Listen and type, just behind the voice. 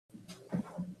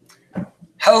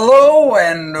Hello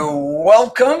and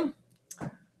welcome.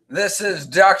 This is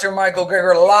Dr. Michael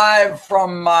Greger live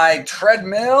from my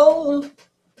treadmill,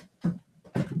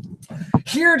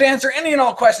 here to answer any and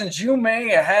all questions you may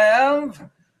have.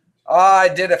 I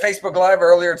did a Facebook Live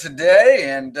earlier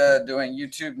today and doing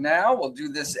YouTube now. We'll do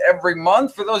this every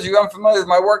month. For those of you unfamiliar with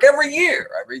my work, every year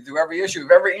I read through every issue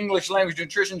of every English language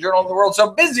nutrition journal in the world.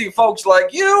 So busy folks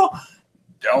like you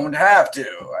don't have to.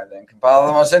 I then compile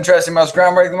the most interesting, most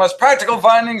groundbreaking, the most practical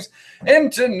findings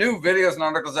into new videos and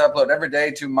articles I upload every day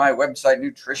to my website,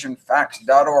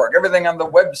 NutritionFacts.org. Everything on the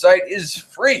website is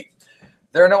free.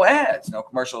 There are no ads, no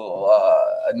commercial,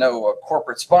 no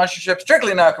corporate sponsorship,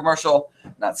 strictly not commercial,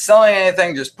 not selling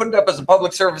anything, just put it up as a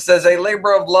public service, as a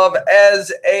labor of love,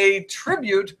 as a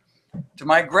tribute to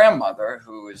my grandmother,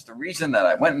 who is the reason that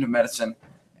I went into medicine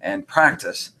and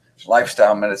practice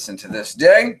lifestyle medicine to this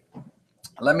day.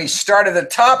 Let me start at the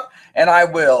top, and I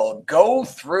will go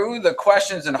through the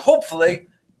questions and hopefully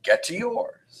get to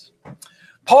yours.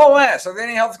 Paul asks, are there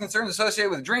any health concerns associated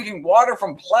with drinking water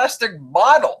from plastic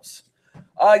bottles?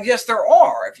 Yes, there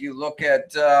are. If you look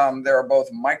at, there are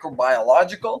both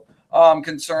microbiological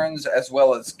concerns as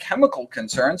well as chemical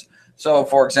concerns. So,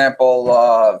 for example,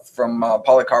 from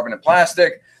polycarbonate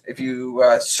plastic, if you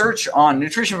search on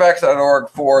NutritionFacts.org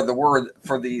for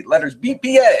the letters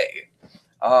BPA,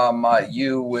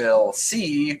 you will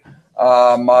see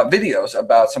videos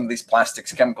about some of these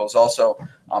plastics chemicals. Also,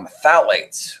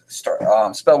 phthalates,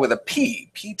 spelled with a P,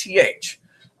 PTH,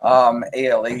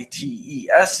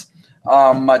 ALATES.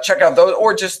 Check out those,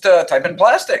 or just type in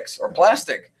plastics or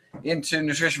plastic into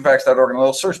NutritionFacts.org, and a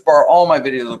little search bar. All my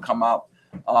videos will come up,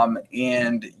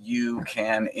 and you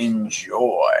can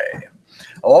enjoy.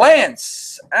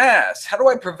 Lance asks, how do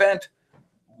I prevent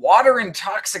water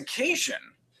intoxication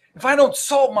if I don't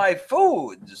salt my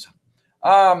foods?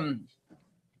 So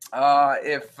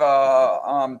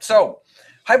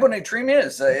hyponatremia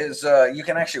is you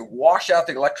can actually wash out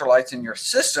the electrolytes in your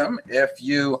system if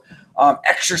you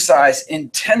exercise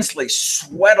intensely,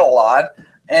 sweat a lot,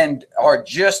 and are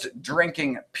just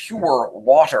drinking pure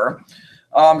water.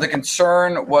 The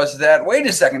concern was that, wait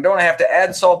a second, don't I have to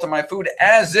add salt to my food?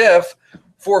 As if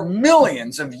for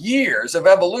millions of years of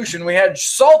evolution, we had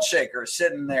salt shakers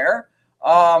sitting there.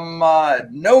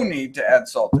 No need to add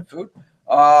salt to food.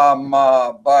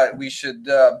 But we should,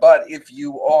 but if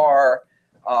you are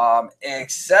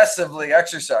excessively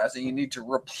exercising, you need to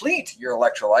replete your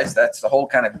electrolytes. That's the whole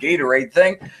kind of Gatorade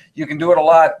thing. You can do it a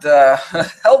lot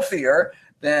healthier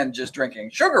than just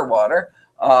drinking sugar water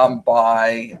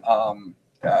by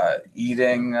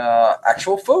eating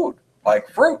actual food like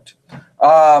fruit.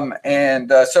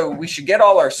 So we should get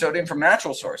all our sodium from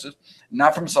natural sources,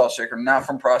 not from salt shaker, not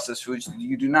from processed foods.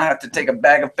 You do not have to take a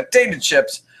bag of potato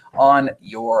chips on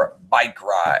your bike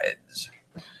rides.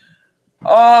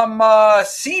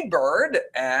 Seabird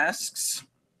asks,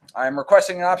 I'm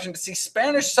requesting an option to see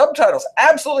Spanish subtitles.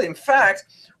 Absolutely. In fact,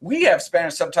 we have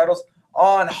Spanish subtitles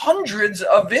on hundreds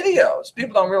of videos.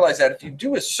 People don't realize that. If you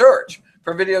do a search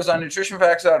for videos on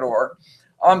NutritionFacts.org,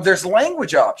 there's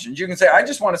language options. You can say, I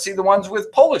just want to see the ones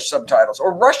with Polish subtitles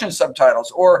or Russian subtitles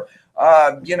or,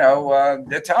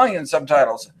 Italian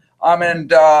subtitles.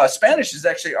 And Spanish is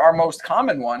actually our most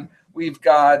common one. We've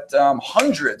got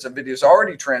hundreds of videos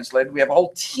already translated. We have a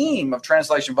whole team of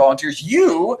translation volunteers.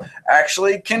 You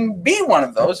actually can be one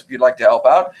of those if you'd like to help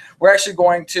out. We're actually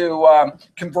going to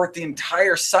convert the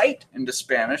entire site into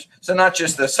Spanish. So not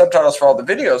just the subtitles for all the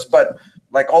videos, but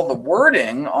like all the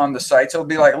wording on the site. So it'll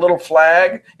be like a little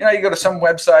flag. You know, you go to some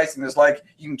websites and there's like,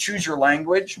 you can choose your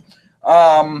language.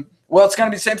 Well, it's going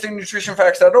to be the same thing,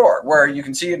 NutritionFacts.org, where you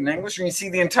can see it in English and you see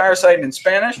the entire site in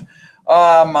Spanish.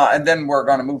 And then we're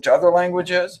going to move to other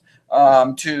languages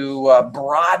to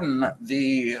broaden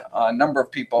the number of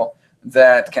people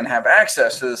that can have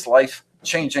access to this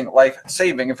life-changing,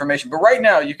 life-saving information. But right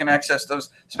now, you can access those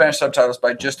Spanish subtitles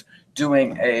by just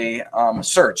doing a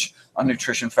search on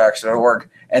NutritionFacts.org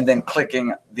and then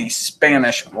clicking the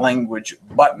Spanish language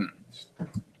button.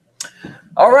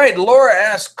 All right, Laura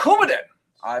asks, Coumadin.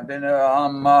 I've been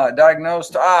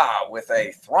diagnosed with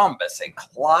a thrombus, a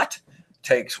clot.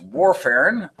 Takes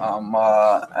warfarin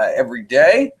every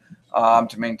day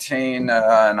to maintain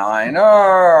an INR.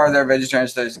 Are there vegetarian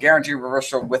studies guarantee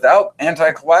reversal without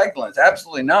anticoagulants?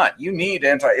 Absolutely not. You need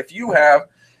if you have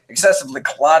excessively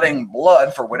clotting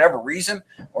blood for whatever reason,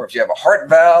 or if you have a heart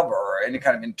valve or any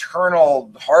kind of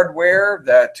internal hardware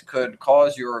that could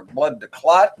cause your blood to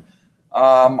clot,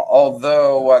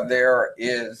 although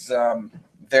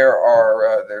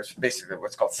there's basically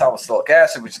what's called salicylic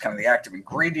acid, which is kind of the active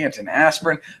ingredient in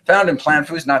aspirin, found in plant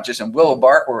foods, not just in willow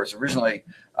bark, where it was originally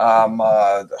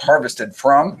harvested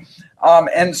from.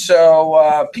 And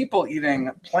so people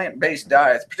eating plant-based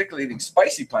diets, particularly eating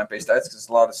spicy plant-based diets, because there's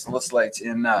a lot of salicylates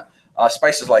in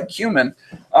spices like cumin,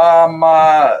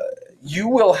 you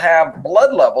will have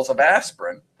blood levels of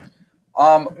aspirin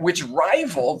which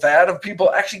rival that of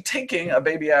people actually taking a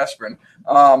baby aspirin,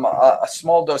 a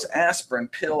small dose aspirin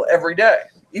pill every day.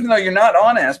 Even though you're not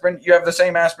on aspirin, you have the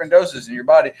same aspirin doses in your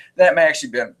body. That may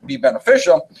actually be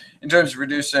beneficial in terms of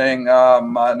reducing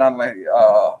not only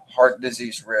heart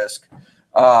disease risk,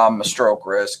 stroke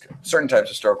risk, certain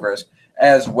types of stroke risk,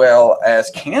 as well as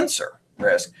cancer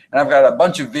risk. And I've got a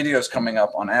bunch of videos coming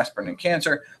up on aspirin and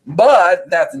cancer, but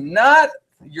that's not,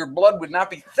 your blood would not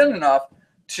be thin enough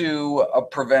to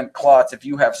prevent clots if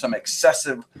you have some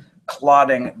excessive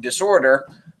clotting disorder.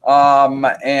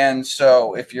 And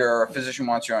so if your physician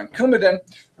wants you on Coumadin,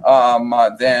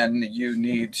 then you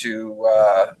need to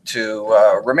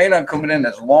remain on Coumadin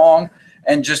as long,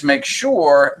 and just make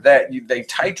sure that they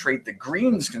titrate the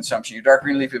greens consumption, your dark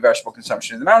green leafy vegetable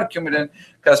consumption, the amount of Coumadin,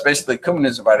 because basically Coumadin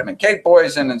is a vitamin K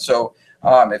poison. And so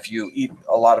if you eat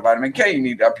a lot of vitamin K, you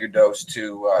need to up your dose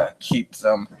to keep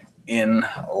them in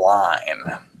line.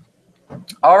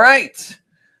 All right.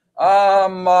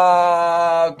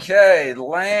 Okay,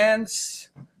 Lance.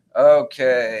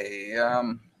 Okay.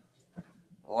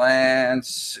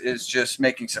 Lance is just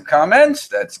making some comments.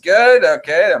 That's good.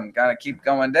 Okay, I'm gonna keep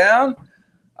going down.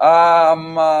 I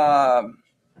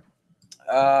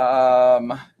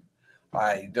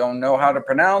don't know how to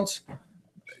pronounce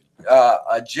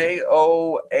a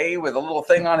J-O-A with a little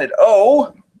thing on it.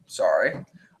 Oh, sorry.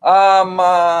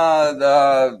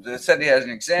 Said he has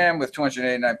an exam with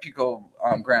 289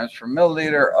 picograms per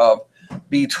milliliter of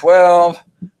B12.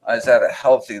 Is at a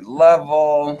healthy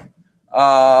level.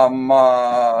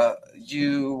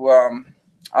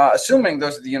 Assuming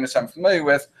those are the units I'm familiar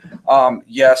with,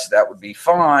 yes, that would be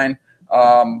fine.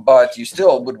 But you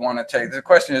still would want to take, the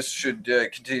question is, should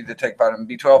continue to take vitamin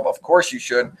B12? Of course you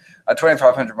should.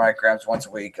 2,500 micrograms once a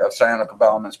week of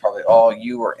cyanocobalamin is probably all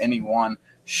you or anyone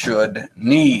should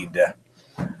need.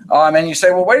 And you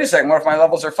say, well, wait a second, what if my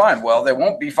levels are fine? Well, they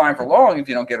won't be fine for long if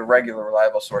you don't get a regular,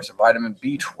 reliable source of vitamin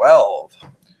B12.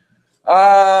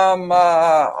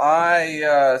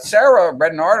 Sarah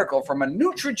read an article from a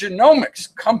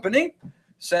nutrigenomics company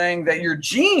saying that your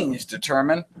genes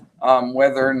determine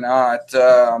whether or not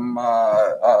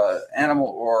animal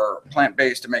or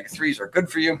plant-based omega-3s are good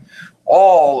for you.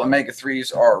 All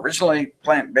omega-3s are originally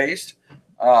plant-based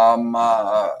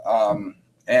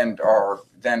and are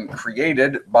then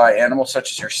created by animals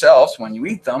such as yourselves when you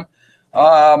eat them.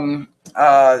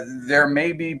 There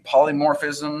may be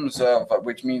polymorphisms,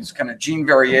 which means kind of gene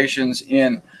variations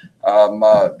in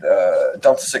delta-6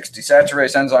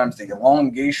 desaturase enzymes, the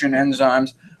elongation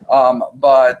enzymes.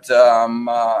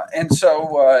 And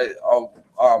so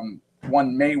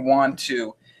one may want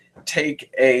to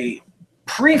take a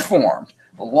preformed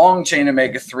long-chain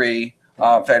omega-3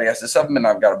 fatty acid supplement.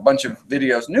 I've got a bunch of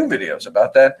videos, new videos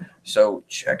about that, so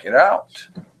check it out.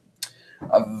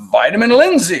 Vitamin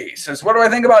Lindsay says, what do I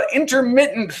think about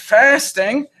intermittent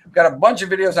fasting? I've got a bunch of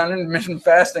videos on intermittent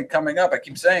fasting coming up. I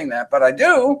keep saying that, but I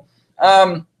do.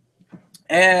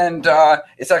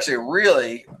 It's actually a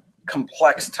really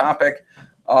complex topic.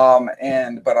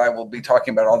 But I will be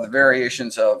talking about all the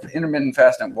variations of intermittent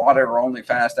fasting, water-only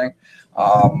fasting,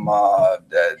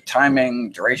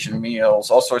 timing, duration of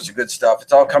meals, all sorts of good stuff.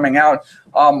 It's all coming out.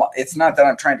 It's not that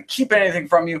I'm trying to keep anything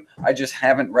from you. I just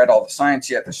haven't read all the science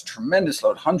yet. There's a tremendous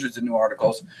load, hundreds of new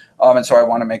articles. And so I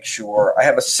want to make sure I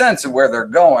have a sense of where they're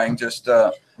going, just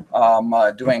doing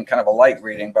kind of a light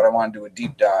reading, but I want to do a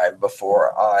deep dive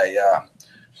before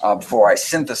I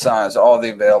synthesize all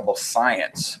the available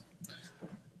science.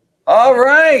 All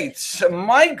right,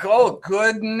 Michael,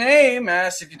 good name,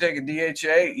 asks if you take a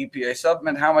DHA, EPA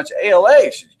supplement, how much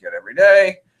ALA should you get every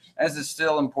day? As it's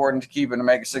still important to keep an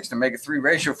omega-6 to omega-3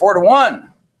 ratio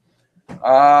 4-to-1.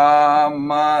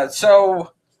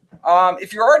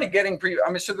 If you're already getting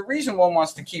so the reason one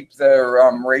wants to keep their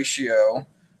ratio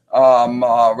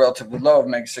relatively low of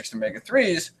omega-6 to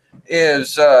omega-3s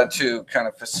is to kind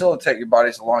of facilitate your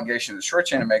body's elongation of the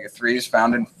short-chain omega-3s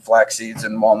found in flax seeds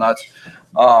and walnuts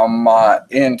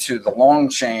into the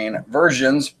long-chain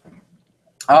versions.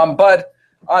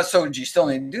 So do you still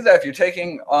need to do that if you're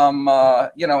taking,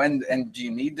 and do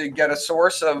you need to get a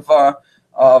source of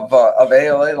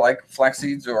ALA like flax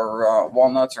seeds or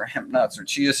walnuts or hemp nuts or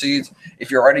chia seeds if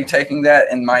you're already taking that?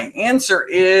 And my answer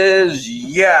is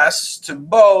yes to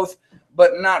both,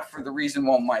 but not for the reason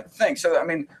one might think. So, I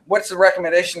mean, what's the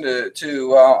recommendation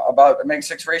to about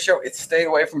omega-6 ratio? It's stay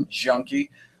away from junky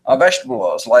vegetable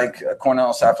oils like corn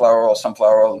oil, safflower oil,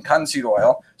 sunflower oil, and cottonseed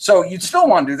oil. So you'd still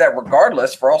want to do that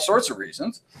regardless for all sorts of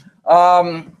reasons.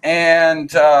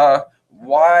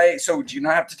 Why? So do you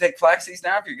not have to take flax seeds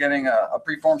now if you're getting a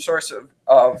preformed source of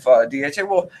DHA?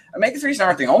 Well, omega-3s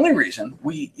aren't the only reason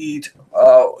we eat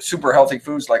super healthy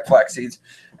foods like flax seeds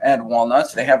and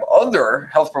walnuts. They have other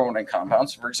health promoting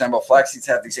compounds. For example, flax seeds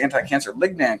have these anti-cancer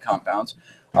lignan compounds,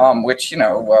 which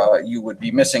you would be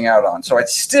missing out on. So I'd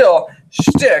still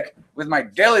stick with my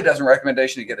daily dozen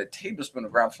recommendation to get a tablespoon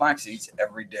of ground flax seeds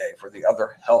every day for the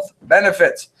other health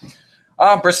benefits.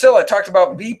 Priscilla talked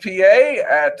about BPA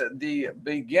at the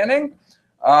beginning.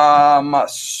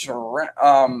 Serino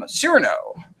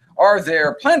are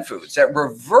there plant foods that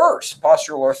reverse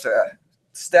postural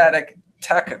orthostatic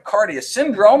tachycardia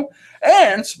syndrome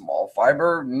and small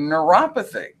fiber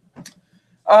neuropathy.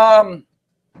 I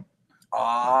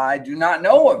do not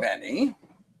know of any,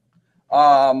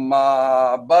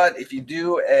 but if you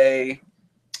do a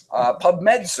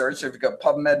PubMed search, so if you go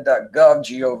pubmed.gov,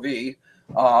 G-O-V,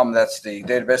 that's the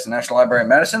database of the National Library of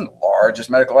Medicine, the largest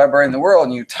medical library in the world,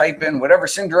 and you type in whatever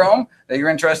syndrome that you're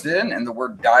interested in and the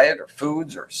word diet or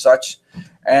foods or such,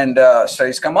 and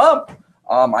studies come up,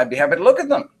 I'd be happy to look at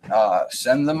them.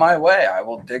 Send them my way. I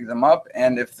will dig them up,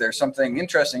 and if there's something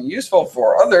interesting, useful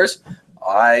for others,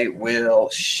 I will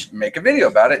make a video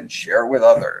about it and share it with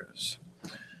others.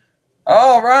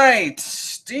 All right,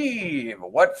 Steve,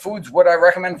 what foods would I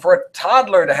recommend for a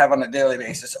toddler to have on a daily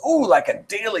basis? Ooh, like a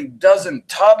daily dozen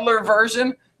toddler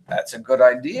version? That's a good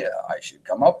idea. I should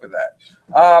come up with that.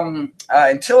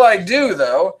 Until I do,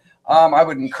 though, I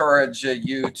would encourage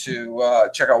you to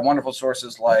check out wonderful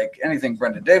sources like anything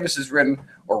Brenda Davis has written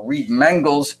or Reed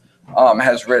Mengels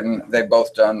has written. They've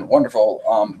both done wonderful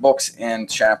books and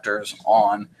chapters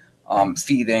on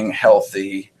feeding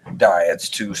healthy diets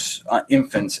to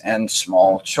infants and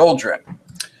small children.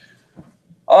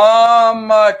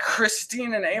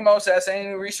 Christine and Amos asked, any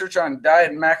new research on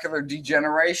diet and macular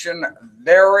degeneration?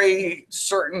 Very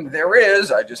certain there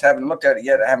is. I just haven't looked at it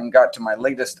yet. I haven't got to my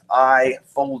latest eye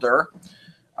folder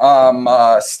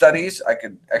studies. I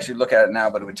could actually look at it now,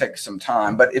 but it would take some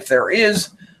time. But if there is,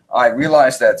 I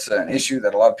realize that's an issue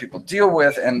that a lot of people deal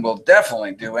with, and we'll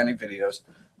definitely do any videos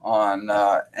on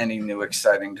any new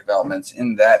exciting developments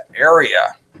in that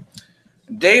area.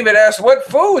 David asked, what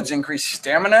foods increase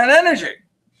stamina and energy?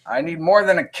 I need more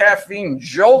than a caffeine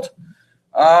jolt.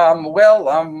 The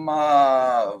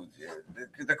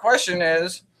question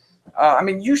is,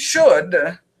 you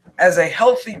should, as a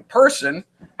healthy person,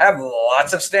 have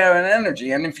lots of stamina and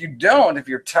energy. And if you don't, if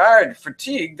you're tired,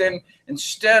 fatigued, then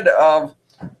instead of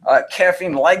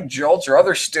caffeine-like jolts or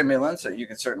other stimulants that you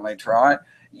can certainly try,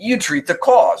 you treat the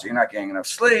cause. You're not getting enough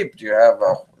sleep. Do you have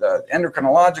an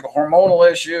endocrinological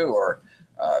hormonal issue or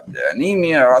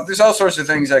anemia? There's all sorts of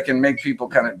things that can make people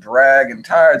kind of drag and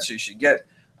tired, so you should get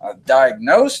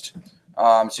diagnosed.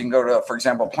 So you can go to, for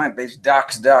example,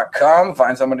 plantbaseddocs.com,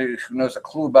 find somebody who knows a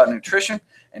clue about nutrition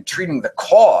and treating the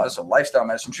cause of lifestyle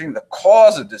medicine, treating the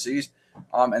cause of disease,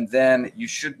 and then you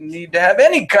shouldn't need to have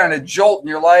any kind of jolt in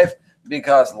your life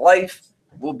because life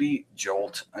will be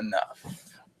jolt enough.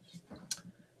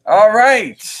 All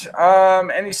right.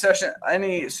 Any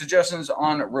suggestions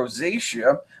on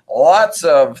rosacea? Lots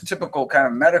of typical kind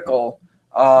of medical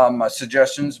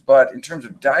suggestions, but in terms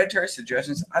of dietary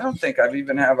suggestions, I don't think I've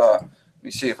even have a. Let me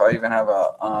see if I even have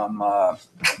a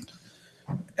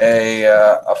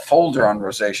folder on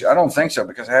rosacea. I don't think so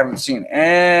because I haven't seen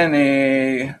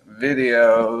any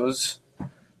videos.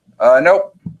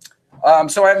 Nope.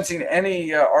 So I haven't seen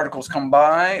any articles come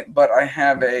by, but I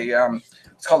have a.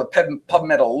 It's called a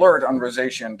PubMed alert on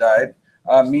rosacea and diet,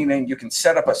 meaning you can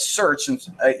set up a search in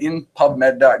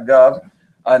PubMed.gov,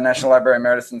 National Library of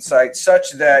Medicine site,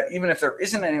 such that even if there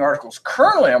isn't any articles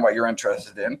currently on what you're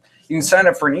interested in, you can sign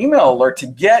up for an email alert to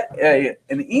get an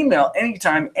email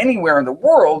anytime, anywhere in the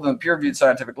world in peer-reviewed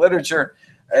scientific literature,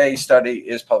 a study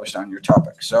is published on your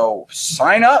topic. So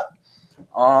sign up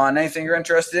on anything you're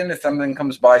interested in. If something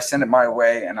comes by, send it my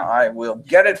way, and I will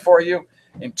get it for you,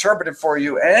 interpret it for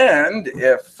you, and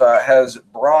if has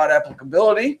broad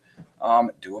applicability,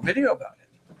 do a video about it.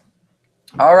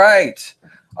 All right.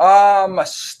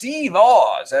 Steve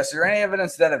Oz, is there any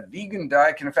evidence that a vegan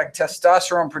diet can affect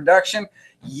testosterone production?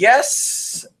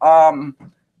 Yes. And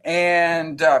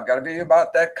I've got a video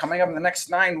about that coming up in the next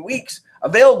 9 weeks.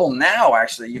 Available now,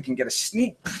 actually. You can get a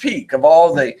sneak peek of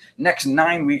all the next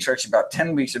 9 weeks, or actually about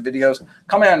 10 weeks of videos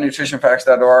coming on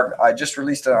NutritionFacts.org. I just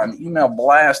released it on email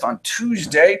blast on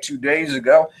Tuesday, 2 days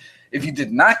ago. If you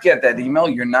did not get that email,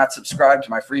 you're not subscribed to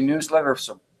my free newsletter,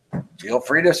 so feel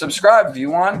free to subscribe if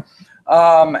you want.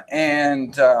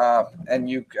 And so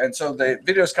the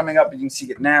video is coming up. You can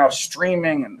see it now,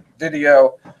 streaming and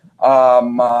video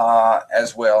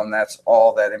as well. And that's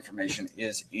all that information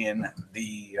is in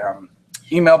the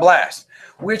email blast,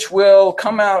 which will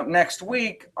come out next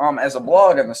week as a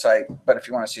blog on the site. But if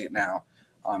you want to see it now,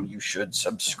 you should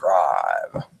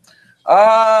subscribe.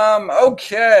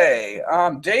 Okay.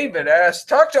 David asked,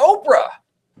 talk to Oprah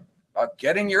about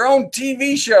getting your own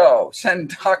TV show.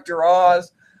 Send Dr.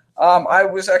 Oz. I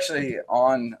was actually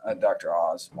on Dr.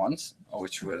 Oz once,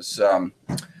 which was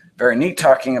very neat,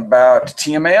 talking about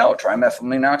TMAO,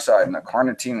 trimethylamine oxide, and the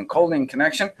carnitine and choline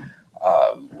connection.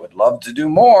 Would love to do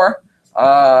more.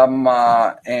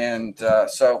 So,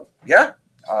 yeah,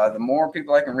 the more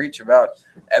people I can reach about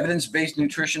evidence-based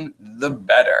nutrition, the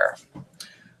better.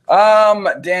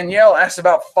 Danielle asked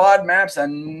about FODMAPs,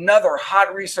 another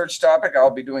hot research topic I'll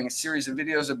be doing a series of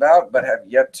videos about, but have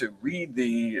yet to read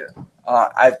the,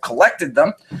 I've collected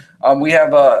them. We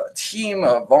have a team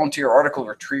of volunteer article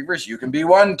retrievers. You can be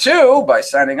one too by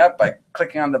signing up, by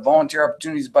clicking on the volunteer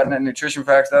opportunities button at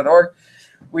NutritionFacts.org.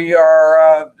 We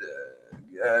are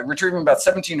retrieving about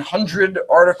 1,700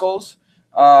 articles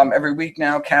every week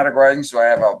now, categorizing. So I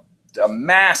have a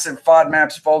massive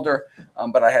FODMAPs folder,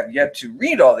 but I have yet to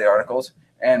read all the articles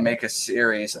and make a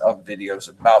series of videos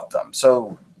about them.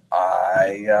 So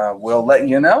I will let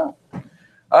you know.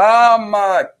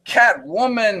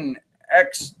 Catwoman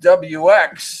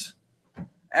XWX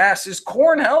asks, is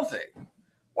corn healthy?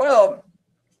 Well,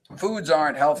 foods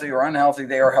aren't healthy or unhealthy.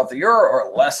 They are healthier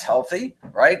or less healthy,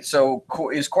 right? So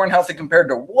is corn healthy compared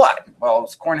to what? Well,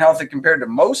 is corn healthy compared to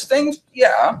most things?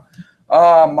 Yeah.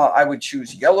 I would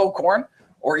choose yellow corn,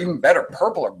 or even better,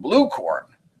 purple or blue corn.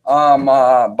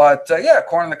 Yeah,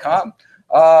 corn on the cob.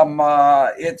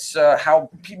 It's how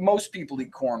most people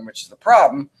eat corn, which is the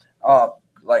problem.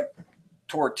 Like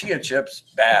tortilla chips,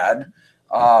 bad.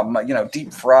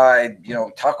 Deep fried,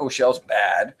 taco shells,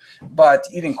 bad. But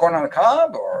eating corn on the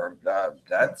cob,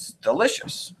 that's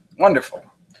delicious, wonderful.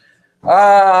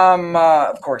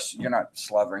 Of course, you're not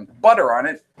slathering butter on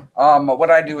it.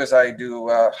 What I do is I do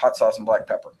hot sauce and black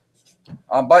pepper.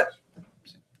 But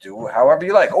do however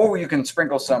you like. Or you can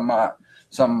sprinkle some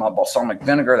balsamic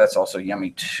vinegar. That's also yummy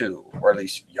too, or at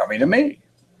least yummy to me.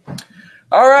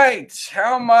 All right,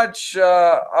 how much?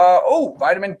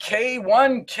 Vitamin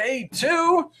K1,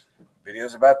 K2.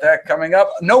 Videos about that coming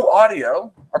up. No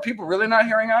audio. Are people really not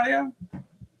hearing audio?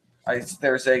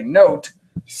 There's a note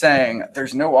saying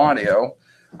there's no audio.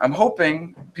 I'm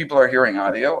hoping people are hearing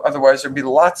audio. Otherwise, there'd be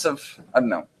lots of, I don't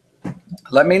know.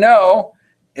 Let me know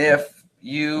if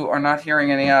you are not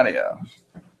hearing any audio.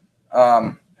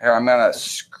 Here, I'm going to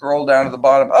scroll down to the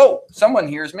bottom. Oh, someone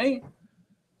hears me.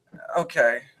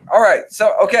 Okay. All right.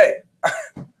 So, okay.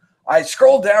 I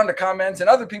scroll down to comments and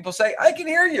other people say, I can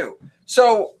hear you.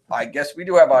 So I guess we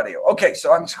do have audio. Okay.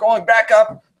 So I'm scrolling back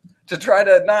up to try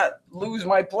to not lose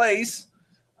my place.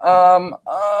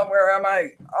 Where am I?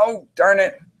 Oh, darn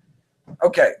it.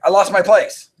 Okay, I lost my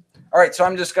place. All right, so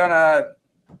I'm just gonna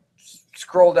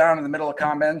scroll down in the middle of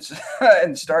comments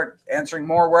and start answering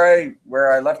more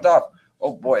where I left off.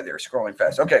 Oh boy, they're scrolling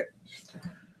fast. Okay.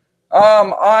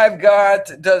 I've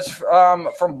got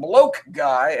from Bloke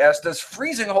Guy asked, does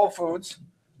freezing whole foods?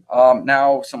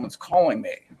 Now someone's calling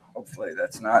me. Hopefully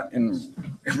that's not in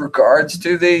regards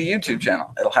to the YouTube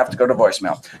channel. It'll have to go to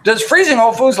voicemail. Does freezing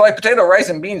whole foods like potato, rice,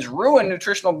 and beans ruin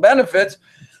nutritional benefits?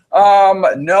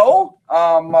 No.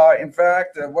 In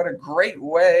fact, what a great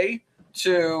way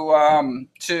to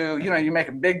you make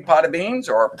a big pot of beans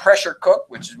or pressure cook,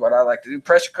 which is what I like to do.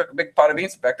 Pressure cook a big pot of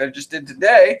beans. In fact, I just did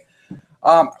today.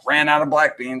 Ran out of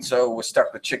black beans, so was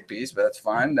stuck with chickpeas, but that's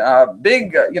fine.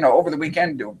 Over the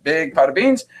weekend, do a big pot of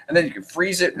beans, and then you can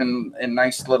freeze it in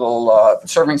nice little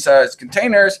serving size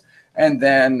containers, and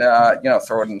then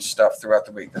throw it in stuff throughout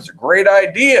the week. That's a great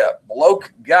idea,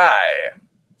 Bloke Guy.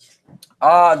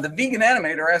 The vegan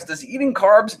animator asked, does eating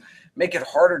carbs make it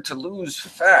harder to lose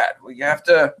fat? Well, you have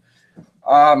to.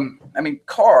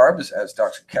 Carbs, as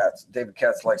David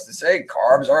Katz likes to say,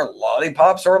 carbs are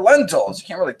lollipops or lentils. You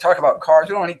can't really talk about carbs.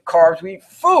 We don't eat carbs, we eat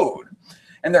food.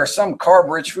 And there are some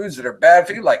carb-rich foods that are bad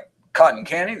for you, like cotton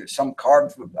candy. There's some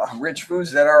carb-rich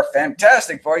foods that are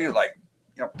fantastic for you, like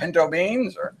pinto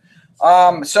beans. Or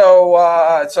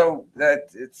so that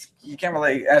you can't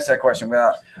really ask that question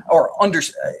without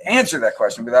answer that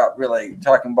question without really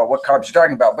talking about what carbs you're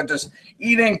talking about. But does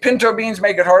eating pinto beans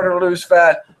make it harder to lose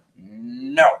fat?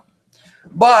 No.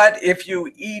 But if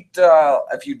you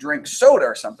drink soda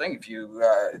or something, if you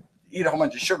eat a whole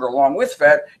bunch of sugar along with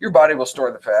fat, your body will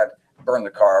store the fat, burn the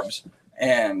carbs.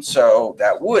 And so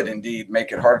that would indeed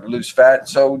make it harder to lose fat.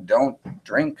 So don't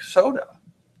drink soda.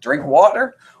 drink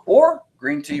water, or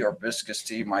green tea or hibiscus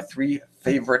tea, my 3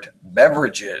 favorite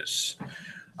beverages.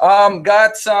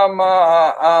 Got some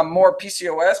more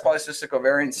PCOS, polycystic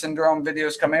ovarian syndrome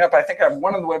videos coming up. I think I have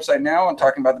one on the website now. I'm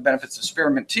talking about the benefits of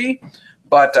spearmint tea,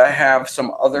 but I have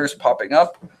some others popping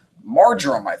up.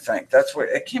 Marjoram, I think. That's what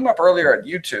it came up earlier at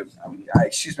YouTube.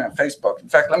 Excuse me, on Facebook. In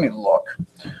fact, let me look.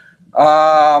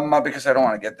 Because I don't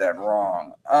want to get that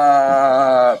wrong.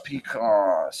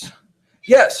 Because,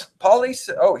 yes,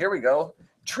 oh, here we go.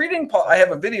 I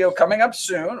have a video coming up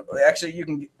soon. Actually, you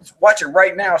can watch it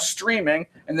right now streaming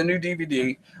in the new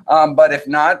DVD. But if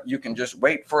not, you can just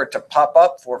wait for it to pop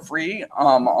up for free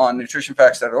on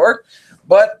NutritionFacts.org.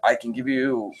 But I can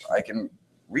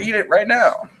read it right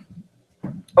now.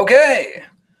 Okay.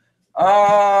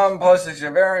 Polycystic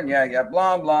ovarian, yeah,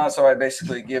 blah, blah. So I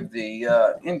basically give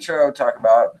the intro, talk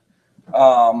about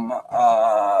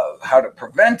how to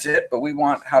prevent it, but we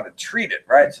want how to treat it,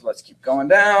 right? So let's keep going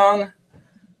down.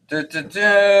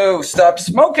 Stop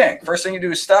smoking. First thing you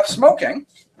do is stop smoking,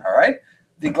 all right?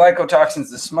 The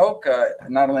glycotoxins, the smoke,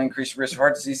 not only increase risk of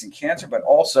heart disease and cancer, but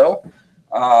also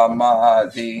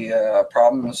the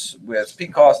problems with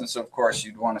PCOS. And so, of course,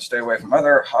 you'd want to stay away from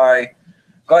other high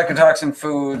glycotoxin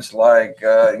foods like,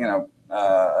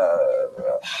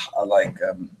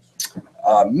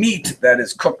 meat that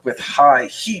is cooked with high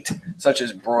heat, such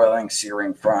as broiling,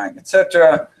 searing, frying,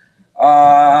 etc.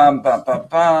 And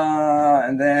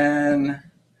then,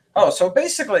 so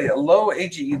basically a low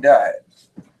AGE diet.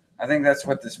 I think that's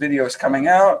what this video is coming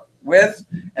out with.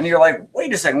 And you're like,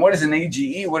 wait a second, what is an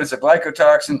AGE? What is a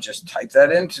glycotoxin? Just type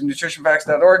that into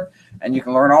NutritionFacts.org, and you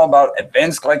can learn all about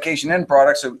advanced glycation end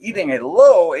products. So eating a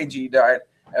low AGE diet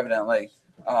evidently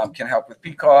can help with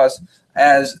PCOS,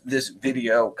 as this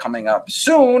video coming up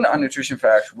soon on Nutrition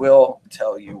Facts will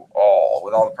tell you all,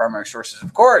 with all the primary sources,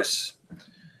 of course.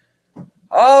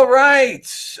 All right.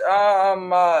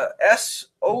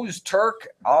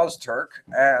 Ozturk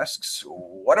asks,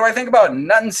 what do I think about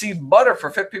nut and seed butter for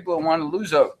fit people who want to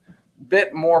lose a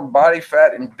bit more body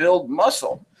fat and build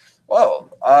muscle? Well,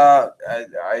 I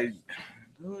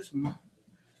lose nut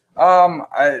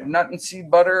and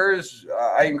seed butters.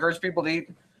 I encourage people to eat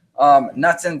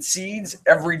nuts and seeds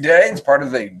every day. It's part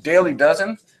of the Daily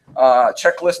Dozen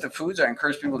checklist of foods. I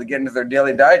encourage people to get into their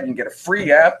daily diet. You can get a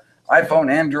free app, iPhone,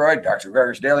 Android, Dr.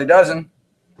 Greger's Daily Dozen.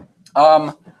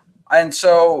 And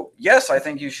so, yes, I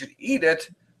think you should eat it,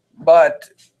 but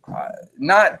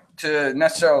not to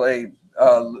necessarily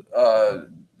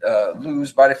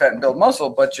lose body fat and build muscle,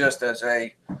 but just as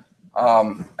a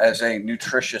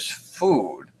nutritious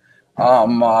food.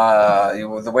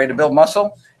 The way to build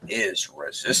muscle is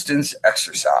resistance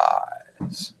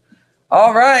exercise.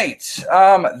 All right.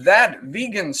 That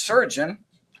vegan surgeon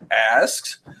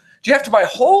asks, do you have to buy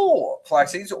whole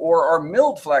flax seeds, or are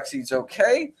milled flax seeds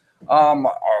okay?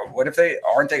 What if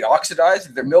aren't they oxidized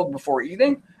if they're milled before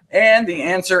eating? And the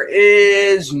answer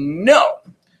is no.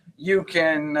 You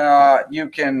can grind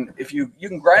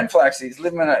flax seeds,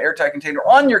 leave them in an airtight container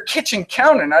on your kitchen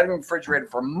counter, not even refrigerated,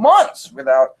 for months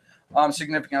without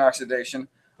significant oxidation,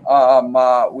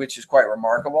 which is quite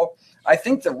remarkable. I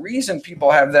think the reason people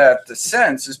have that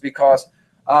sense is because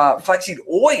flaxseed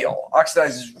oil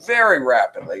oxidizes very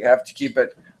rapidly. You have to keep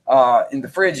it in the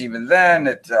fridge. Even then,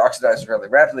 it oxidizes really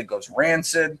rapidly, goes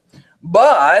rancid.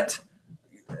 But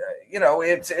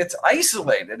it's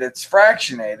isolated, it's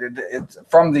fractionated. It's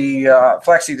from the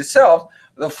flaxseed itself.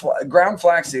 The ground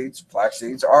flax seeds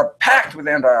are packed with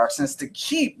antioxidants to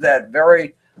keep that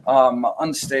very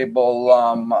unstable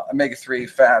omega-3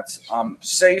 fats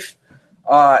safe.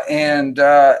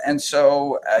 And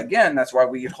so again, that's why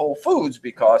we eat whole foods,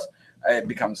 because it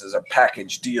becomes as a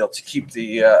package deal to keep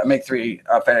the omega-3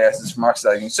 fatty acids from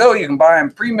oxidizing. So you can buy them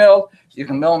pre-milled, you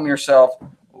can mill them yourself,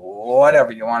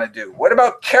 whatever you want to do. What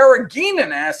about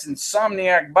carrageenan? Asks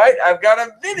Insomniac Bite. I've got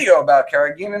a video about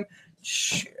carrageenan.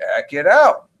 Check it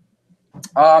out.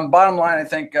 Bottom line, I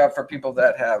think for people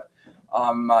that have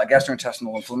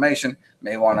gastrointestinal inflammation,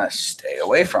 may want to stay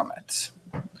away from it.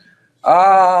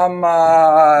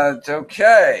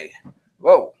 Okay.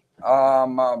 Whoa.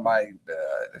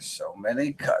 There's so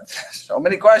many cuts, so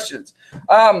many questions.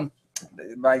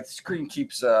 My screen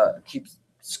keeps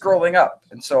scrolling up,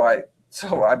 and so I'm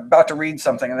about to read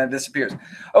something and then it disappears.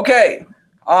 Okay.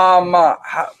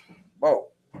 Whoa.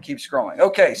 Keep scrolling.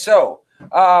 Okay. So,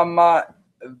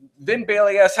 Vin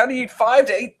Bailey asks, how do you eat 5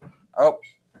 to 8? Oh,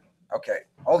 okay.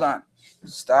 Hold on.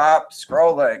 Stop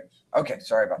scrolling. Okay.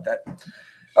 Sorry about that.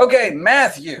 Okay.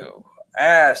 Matthew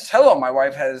asks, hello, my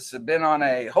wife has been on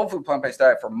a whole food plant-based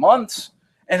diet for months,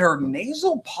 and her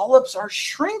nasal polyps are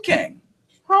shrinking.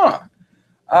 But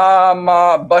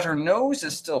her nose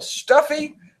is still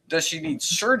stuffy. Does she need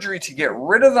surgery to get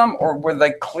rid of them, or will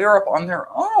they clear up on their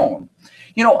own?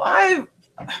 You know,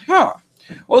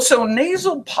 well, so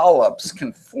nasal polyps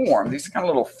can form, these kind of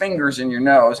little fingers in your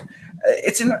nose.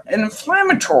 It's an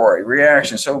inflammatory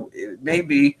reaction. So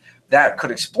maybe that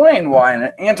could explain why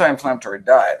an anti-inflammatory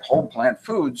diet, whole plant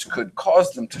foods, could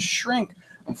cause them to shrink.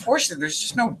 Unfortunately, there's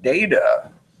just no data.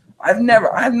 I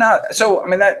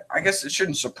guess it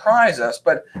shouldn't surprise us,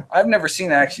 but I've never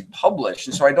seen it actually published.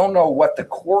 And so I don't know what the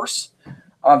course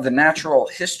of the natural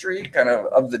history kind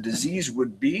of the disease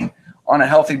would be on a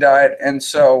healthy diet. And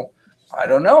so I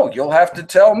don't know. You'll have to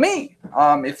tell me.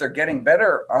 If they're getting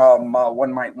better,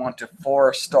 one might want to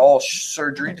forestall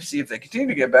surgery to see if they continue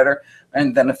to get better.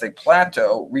 And then if they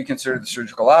plateau, reconsider the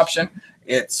surgical option.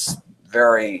 It's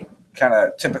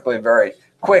typically very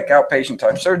quick outpatient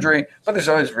type surgery, but there's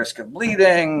always risk of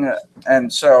bleeding.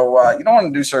 And so you don't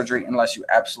want to do surgery unless you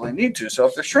absolutely need to. So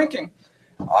if they're shrinking,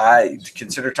 I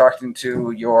consider talking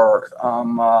to your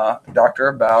doctor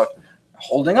about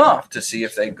holding off to see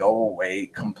if they go away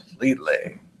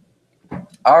completely.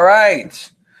 All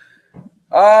right.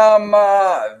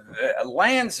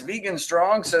 Lance Vegan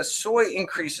Strong says soy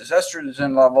increases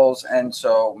estrogen levels, and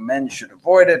so men should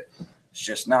avoid it. It's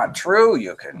just not true.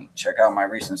 You can check out my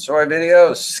recent soy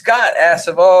videos. Scott asks,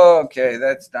 okay,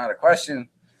 that's not a question.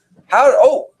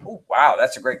 Oh, wow,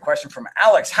 that's a great question from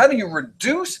Alex. How do you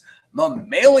reduce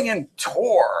mammalian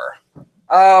TOR?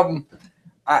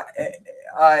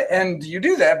 And you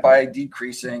do that by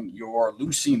decreasing your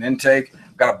leucine intake.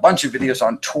 I've got a bunch of videos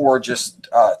on TOR. Just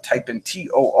type in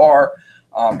TOR,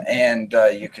 and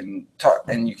you can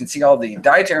see all the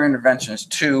dietary interventions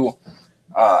to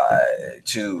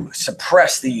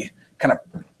suppress the kind of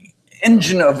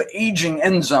engine of aging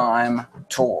enzyme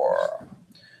TOR.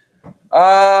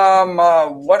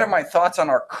 What are my thoughts on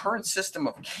our current system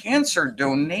of cancer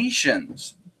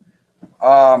donations?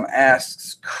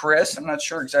 Asks Chris. I'm not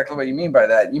sure exactly what you mean by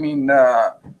that. You mean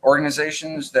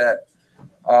organizations that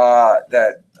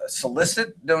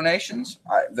solicit donations?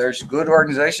 There's good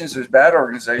organizations, there's bad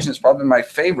organizations. Probably my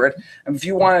favorite. And if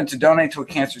you wanted to donate to a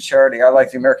cancer charity, I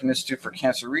like the American Institute for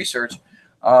Cancer Research.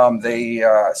 They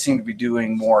seem to be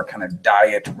doing more kind of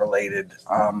diet-related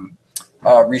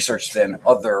research than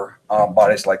other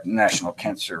bodies like the National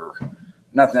Cancer,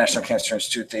 not the National Cancer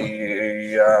Institute,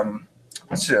 the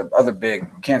other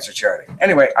big cancer charity.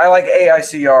 Anyway, I like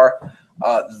AICR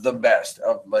the best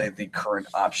of the current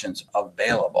options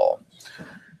available.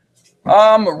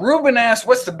 Ruben asks,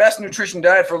 what's the best nutrition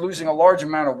diet for losing a large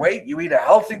amount of weight? You eat a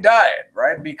healthy diet,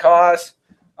 right? Because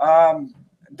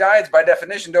diets by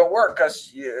definition don't work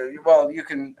because you don't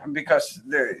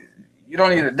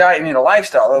need a diet, you need a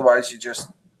lifestyle. Otherwise, you just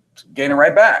gain it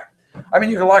right back. I mean,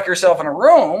 you can lock yourself in a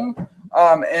room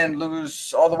and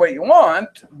lose all the weight you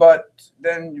want, but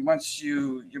then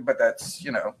but that's,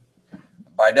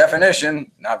 by definition,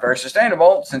 not very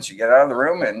sustainable. Since you get out of the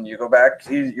room and you go back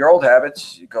to your old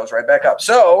habits, it goes right back up.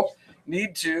 So you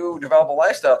need to develop a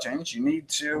lifestyle change. You need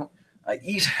to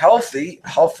eat healthfully,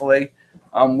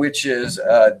 which is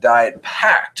a diet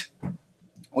packed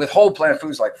with whole plant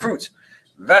foods like fruits,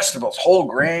 vegetables, whole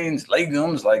grains,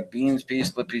 legumes like beans, peas,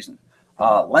 split peas,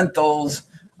 lentils,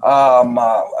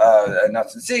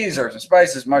 nuts and seeds, herbs and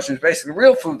spices, mushrooms, basically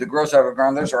real food that grows out of the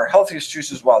ground. Those are our healthiest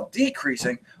choices while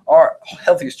decreasing our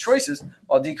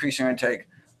intake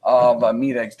of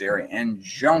meat, eggs, dairy, and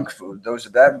junk food.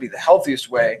 That would be the healthiest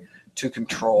way to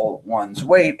control one's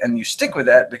weight, and you stick with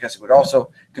that because it would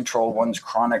also control one's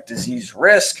chronic disease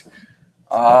risk.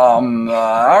 All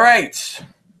right.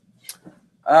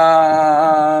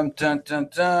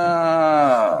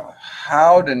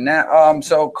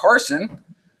 So Carson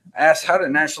asks how to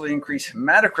naturally increase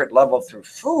hematocrit level through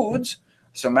foods.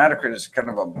 So hematocrit is kind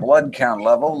of a blood count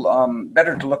level.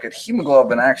 Better to look at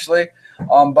hemoglobin, actually.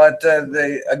 But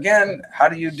again, how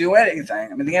do you do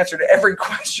anything? I mean, the answer to every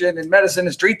question in medicine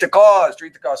is treat the cause.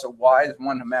 Treat the cause. So why is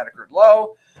one hematocrit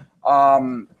low?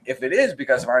 If it is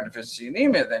because of iron deficiency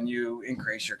anemia, then you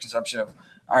increase your consumption of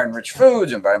iron-rich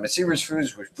foods and vitamin C-rich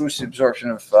foods, which boost the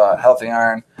absorption of healthy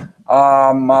iron.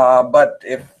 But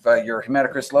if your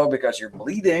hematocrit is low because you're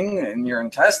bleeding in your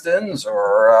intestines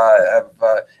or have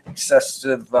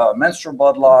excessive menstrual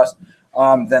blood loss,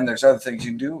 then there's other things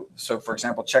you can do. So, for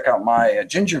example, check out my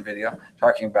ginger video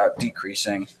talking about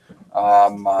decreasing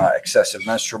excessive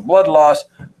menstrual blood loss,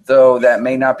 though that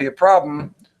may not be a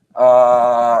problem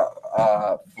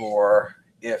for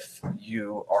if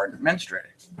you are menstruating.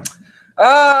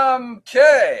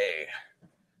 Okay.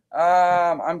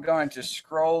 I'm going to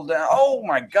scroll down. Oh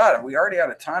my God, are we already out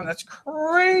of time? That's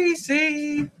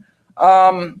crazy.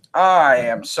 I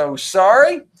am so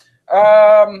sorry.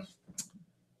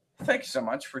 Thank you so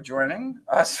much for joining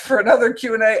us for another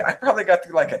Q&A. I probably got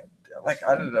through like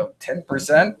I don't know,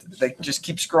 10%. They just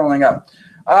keep scrolling up.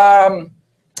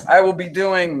 I will be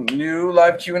doing new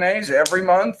live Q&As every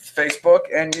month, Facebook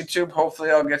and YouTube.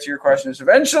 Hopefully I'll get to your questions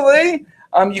eventually.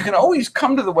 You can always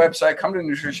come to the website, come to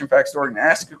NutritionFacts.org and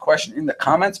ask a question in the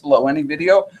comments below any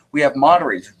video. We have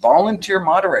moderators, volunteer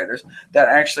moderators that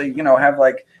actually, you know, have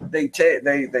like, they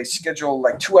schedule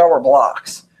like 2-hour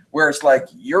blocks where it's like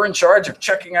you're in charge of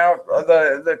checking out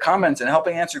the comments and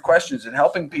helping answer questions and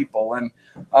helping people.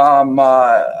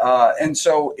 And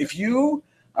so if you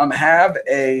have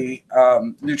a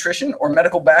nutrition or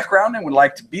medical background and would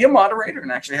like to be a moderator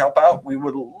and actually help out, we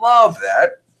would love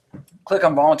that. Click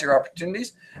on volunteer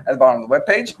opportunities at the bottom of the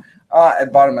webpage, at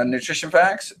the bottom of Nutrition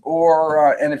Facts,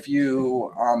 and if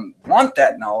you want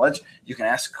that knowledge, you can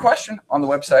ask a question on the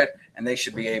website and they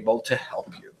should be able to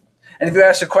help you. And if you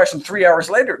ask a question 3 hours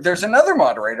later, there's another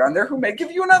moderator on there who may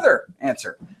give you another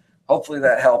answer. Hopefully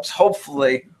that helps.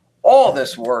 Hopefully all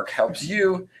this work helps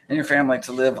you and your family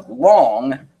to live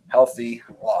long, healthy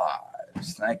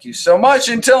lives. Thank you so much.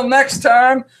 Until next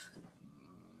time,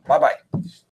 bye-bye.